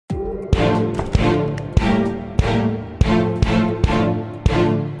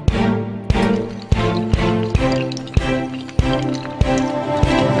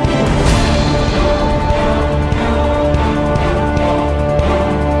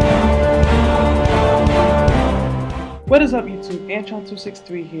What is up, YouTube?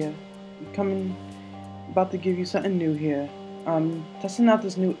 Antron263 here. About to give you something new here. Testing out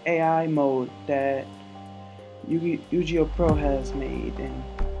this new AI mode that Ygopro has made, and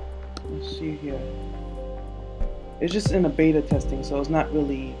let's see here. It's just in a beta testing, so it's not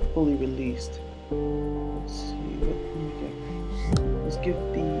really fully released. Let's see what we get. Let's give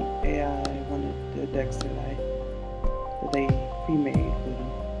the AI one of the decks that they pre-made with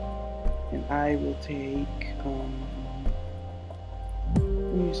them, and I will take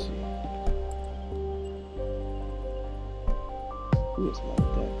let me see. Ooh, that's a lot of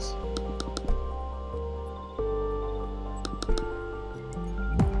decks.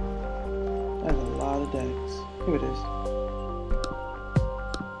 That's a lot of decks. Here it is.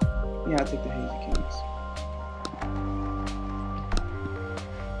 Yeah, I'll take the Hazy Kings.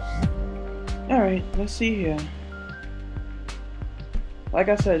 Alright, let's see here. Like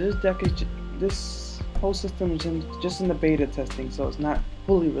I said, this deck is this whole system is just in the beta testing, so it's not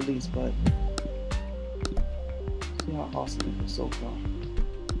fully released, but see how awesome it is so far.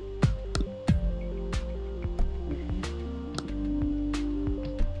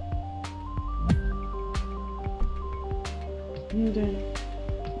 And then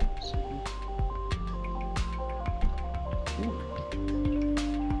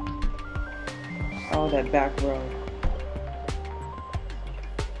oh, that back row.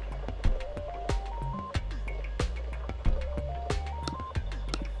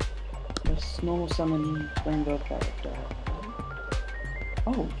 Let's normal summon Rainbow Character.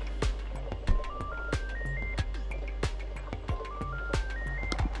 Oh.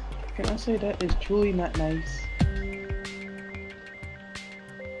 Can I say that is truly not nice?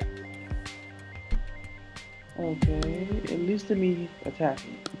 Okay, at least to me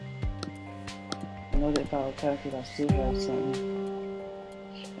attacking. I know that if I attack it, I still have some.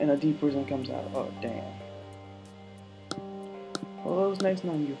 And a deep prison comes out. Oh, damn. Well, it was nice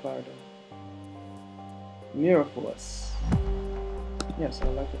knowing you, Fire though. Mirror Force. Yes,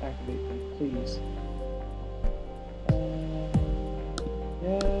 I'd like to activate them, please.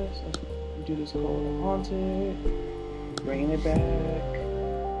 Yes, let's do this called Haunted. Bringing it back.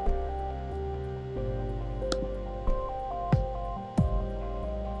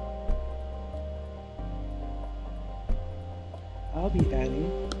 I'll be adding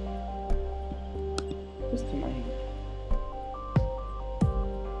this to my hand.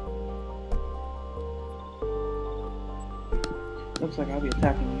 Looks like I'll be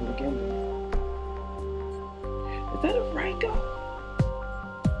attacking you again. Is that a Franco?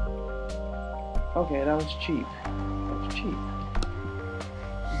 Okay, that was cheap. That was cheap.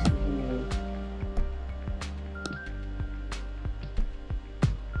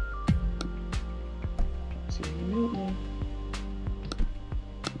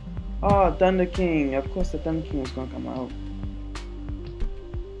 Oh, Thunder King. Of course the Thunder King was gonna come out.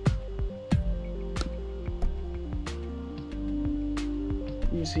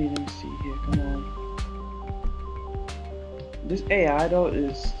 Let me see here. Come on. This AI though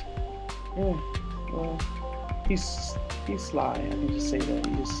is, yeah, well, he's sly. I can just say that.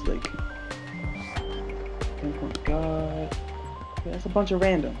 He's like, oh my god. Yeah, that's a bunch of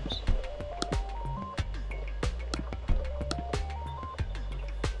randoms.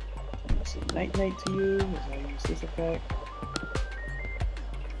 Night night to you as I use this effect.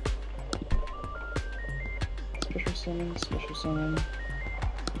 Special summon, special summon.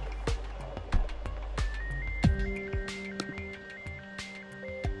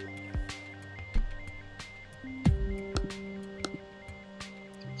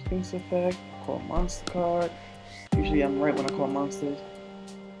 Sphinx effect, call monster card. Usually I'm right when I call monsters.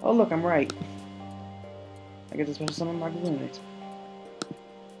 Oh look, I'm right. I get to special summon my balloon next.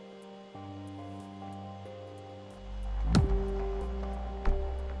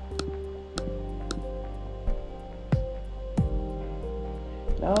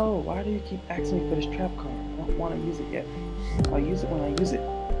 No, why do you keep asking me for this trap card? I don't want to use it yet. I'll use it when I use it.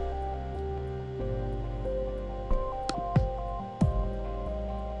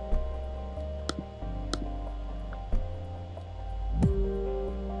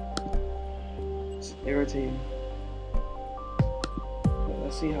 It's irritating. But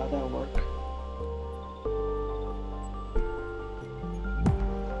let's see how that'll work.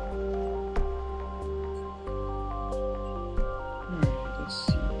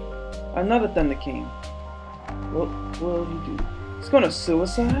 Another Thunder King. What will he do? He's gonna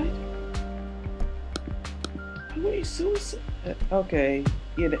suicide? Why would he suicide? Okay,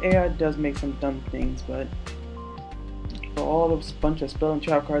 yeah, the AI does make some dumb things, but for all those bunch of spell and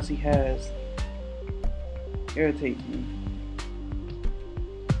trap cards he has, irritates me.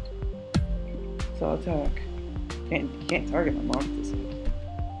 So I'll attack. Can't target my monsters.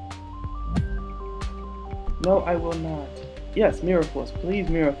 No, I will not. Yes, Mirror Force. Please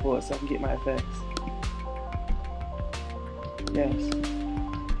Mirror Force so I can get my effects. Yes.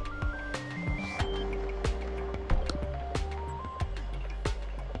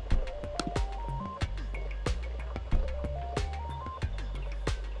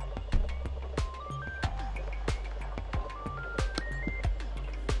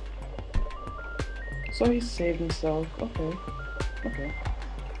 So he saved himself. Okay. Okay.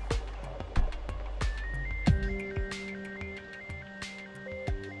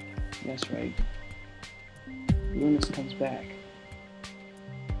 That's right. Lunas comes back.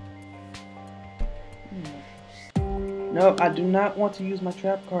 No, I do not want to use my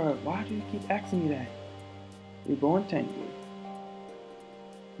trap card. Why do you keep asking me that? We're going Tangle.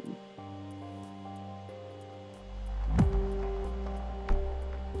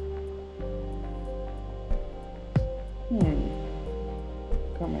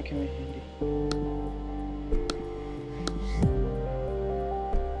 Come on, come in handy.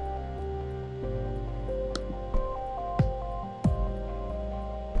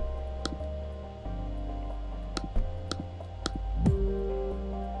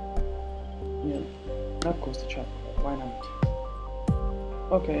 Yeah, of course the trap card. Why not?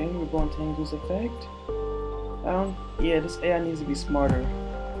 Okay, we're going Tangle's effect. Yeah, this AI needs to be smarter.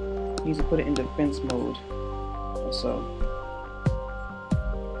 Needs to put it in defense mode. So.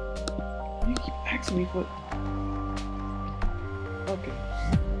 You keep asking me for. Okay.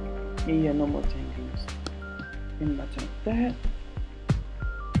 Yeah, no more Tangles. In my tank that.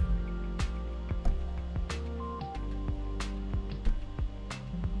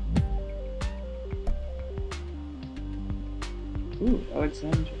 Ooh,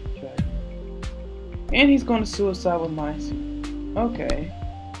 Alexandra Dragon. And he's going to suicide with my suit. Okay.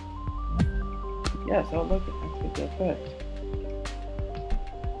 Yes, I would like to activate the effect.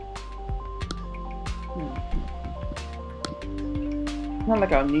 Not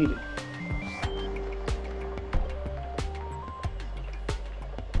like I'll need it.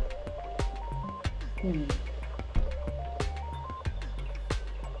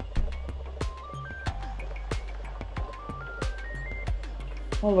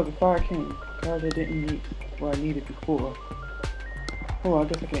 Oh look, a Fire King. Card that didn't need what I needed before. Oh, I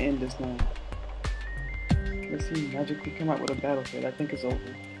guess I can end this now. Let's see, magically come out with a battlefield. I think it's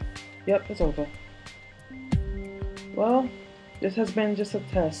over. Yep, it's over. Well, this has been just a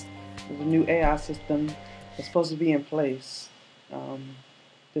test of the new AI system that's supposed to be in place.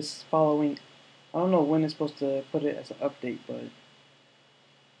 This following, I don't know when it's supposed to put it as an update, but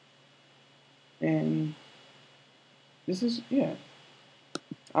and this is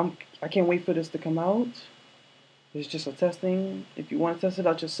I can't wait for this to come out. It's just a testing. If you want to test it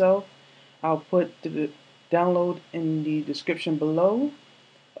out yourself, I'll put the download in the description below,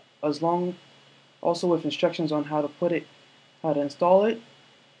 also with instructions on how to put it, how to install it.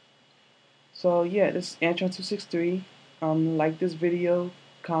 So yeah, this is Antron263. Like this video,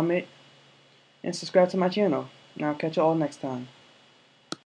 comment, and subscribe to my channel. And I'll catch you all next time.